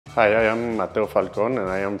Hi, I am Mateo Falcon and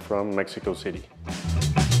I am from Mexico City.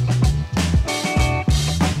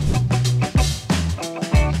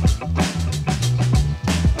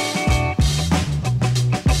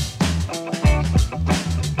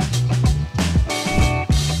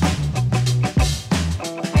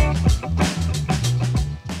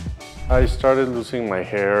 I started losing my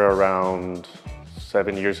hair around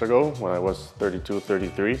 7 years ago when I was 32,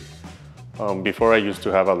 33. Before I used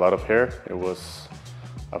to have a lot of hair. It was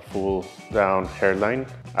a full down hairline.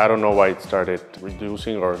 I don't know why it started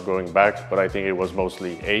reducing or going back, but I think it was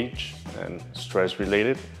mostly age and stress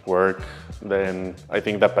related. Work, then I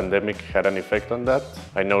think the pandemic had an effect on that.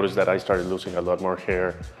 I noticed that I started losing a lot more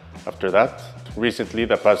hair after that. Recently,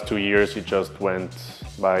 the past 2 years, it just went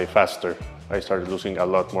by faster. I started losing a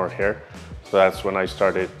lot more hair. So that's when I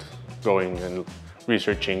started going and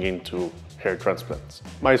researching into hair transplants.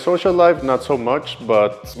 My social life, not so much,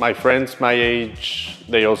 but my friends my age,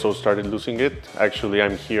 they also started losing it. Actually,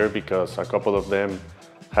 I'm here because a couple of them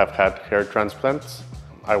have had hair transplants.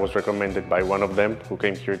 I was recommended by one of them who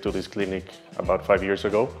came here to this clinic about 5 years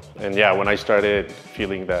ago. And yeah, when I started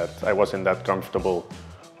feeling that I wasn't that comfortable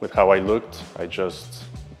with how I looked, I just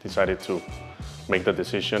decided to make the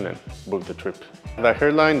decision and book the trip. The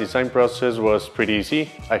hairline design process was pretty easy.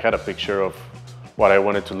 I had a picture of what I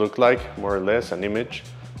wanted to look like, more or less, an image.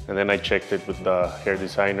 And then I checked it with the hair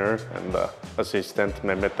designer and the assistant,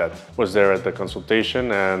 Mehmet, that was there at the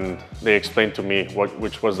consultation. And they explained to me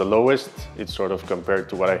which was the lowest. It sort of compared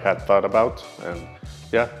to what I had thought about. And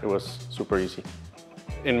yeah, it was super easy.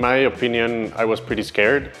 In my opinion, I was pretty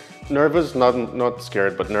scared. Nervous, not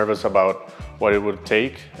scared, but nervous about what it would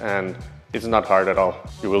take. And it's not hard at all.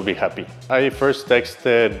 You will be happy. I first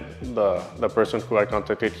texted the person who I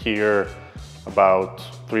contacted here about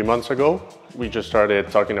 3 months ago. We just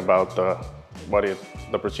started talking about what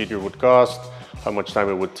the procedure would cost, how much time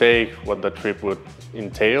it would take, what the trip would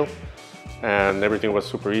entail, and everything was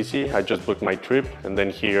super easy. I just booked my trip, and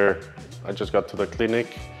then here I just got to the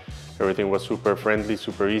clinic. Everything was super friendly,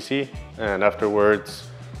 super easy, and afterwards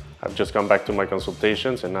I've just gone back to my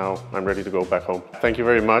consultations and now I'm ready to go back home. Thank you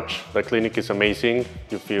very much. The clinic is amazing.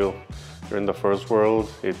 You feel you're in the first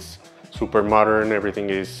world. It's super modern,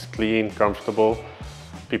 everything is clean, comfortable.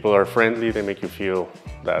 People are friendly, they make you feel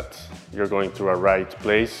that you're going to a right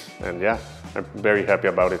place. And yeah, I'm very happy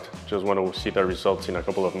about it. Just want to see the results in a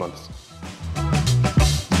couple of months.